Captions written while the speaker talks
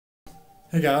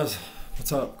Hey guys,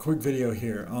 what's up? Quick video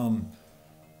here.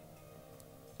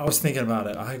 I was thinking about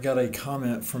it. I got a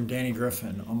comment from Danny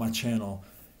Griffin on my channel,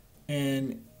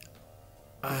 and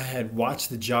I had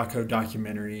watched the Jocko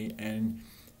documentary, and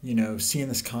seeing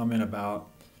this comment about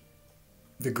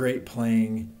the great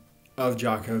playing of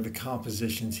Jocko, the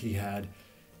compositions he had,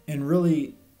 and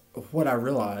really, what I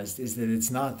realized is that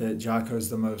it's not that Jocko is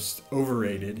the most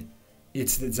overrated;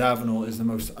 it's that Zawinul is the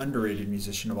most underrated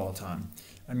musician of all time.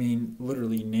 I mean,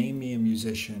 literally, name me a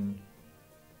musician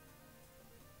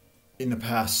in the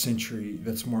past century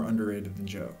that's more underrated than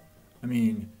Joe. I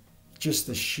mean, just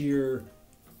the sheer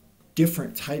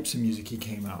different types of music he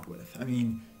came out with. I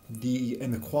mean,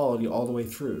 the quality all the way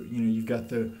through. You've got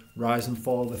the rise and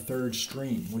fall of the third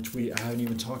stream, which I haven't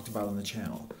even talked about on the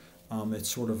channel. It's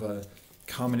sort of a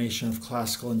combination of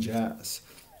classical and jazz.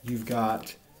 You've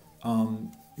got,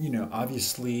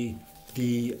 obviously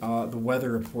the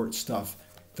weather report stuff,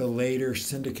 the later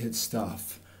syndicate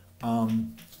stuff.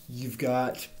 You've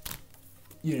got,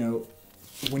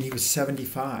 when he was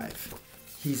 75,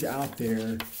 he's out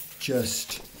there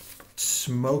just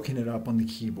smoking it up on the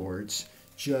keyboards,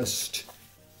 just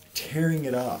tearing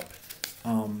it up,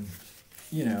 and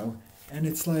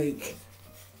it's like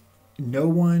no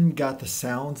one got the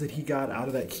sounds that he got out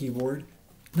of that keyboard,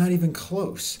 not even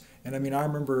close. And I mean, I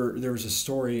remember there was a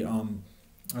story,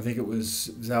 I think it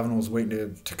was Zawinul was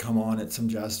waiting to come on at some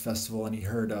jazz festival, and he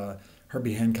heard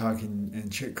Herbie Hancock and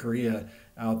Chick Corea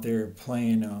out there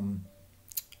playing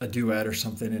a duet or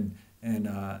something, and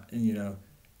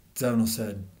Zawinul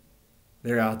said,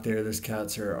 "They're out there; those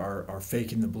cats are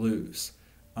faking the blues,"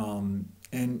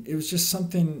 and it was just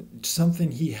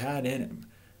something he had in him,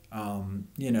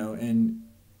 and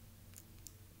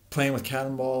playing with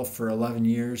Cannonball for 11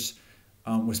 years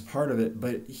was part of it,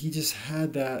 but he just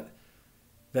had that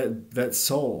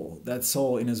soul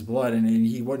in his blood, and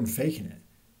he wasn't faking it.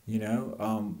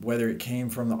 Whether it came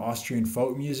from the Austrian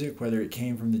folk music, whether it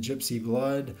came from the gypsy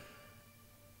blood.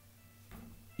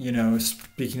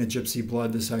 Speaking of gypsy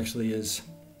blood, this actually is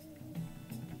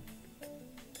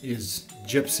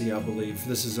gypsy, I believe.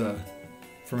 This is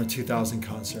from a 2000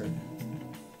 concert.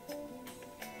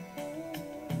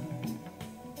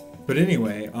 But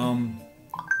anyway, I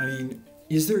mean,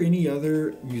 is there any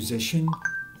other musician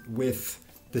with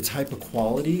the type of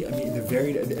quality? I mean,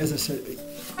 as I said,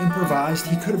 improvised.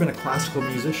 He could have been a classical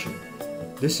musician.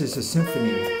 This is a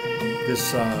symphony. This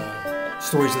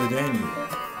Stories of the Danube.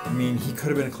 I mean, he could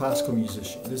have been a classical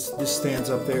musician. This stands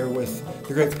up there with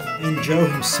the great. And Joe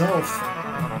himself,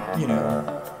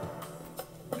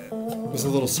 was a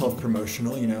little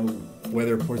self-promotional.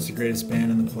 Weather Report's the greatest band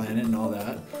on the planet and all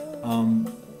that.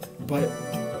 But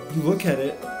you look at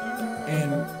it,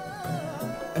 and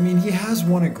I mean, he has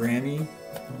won a Grammy.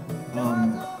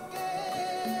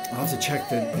 I'll have to check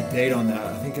the date on that.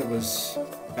 I think it was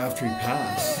after he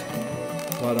passed.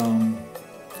 But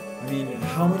I mean,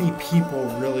 how many people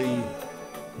really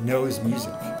know his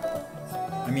music?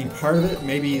 I mean, part of it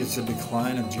maybe is a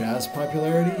decline of jazz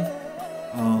popularity.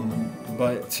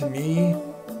 But to me,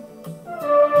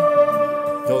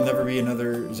 there'll never be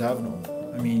another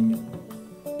Zawinul. I mean,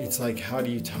 it's like, how do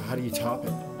you top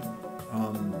it?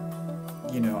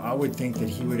 I would think that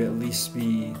he would at least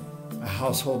be a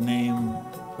household name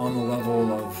on the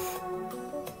level of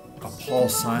a Paul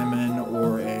Simon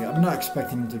I'm not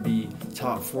expecting him to be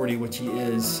top 40, which he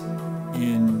is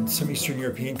in some Eastern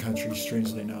European countries,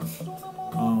 strangely enough.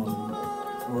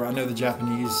 Or I know the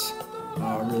Japanese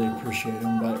really appreciate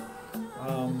him, but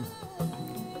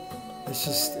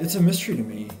it's a mystery to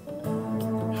me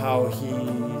how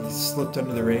he slipped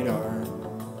under the radar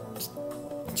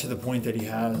to the point that he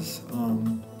has.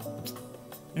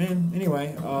 And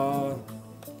anyway,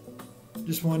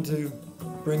 just wanted to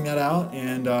bring that out,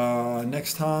 and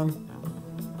next time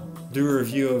do a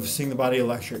review of Sing the Body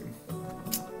Electric.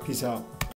 Peace out.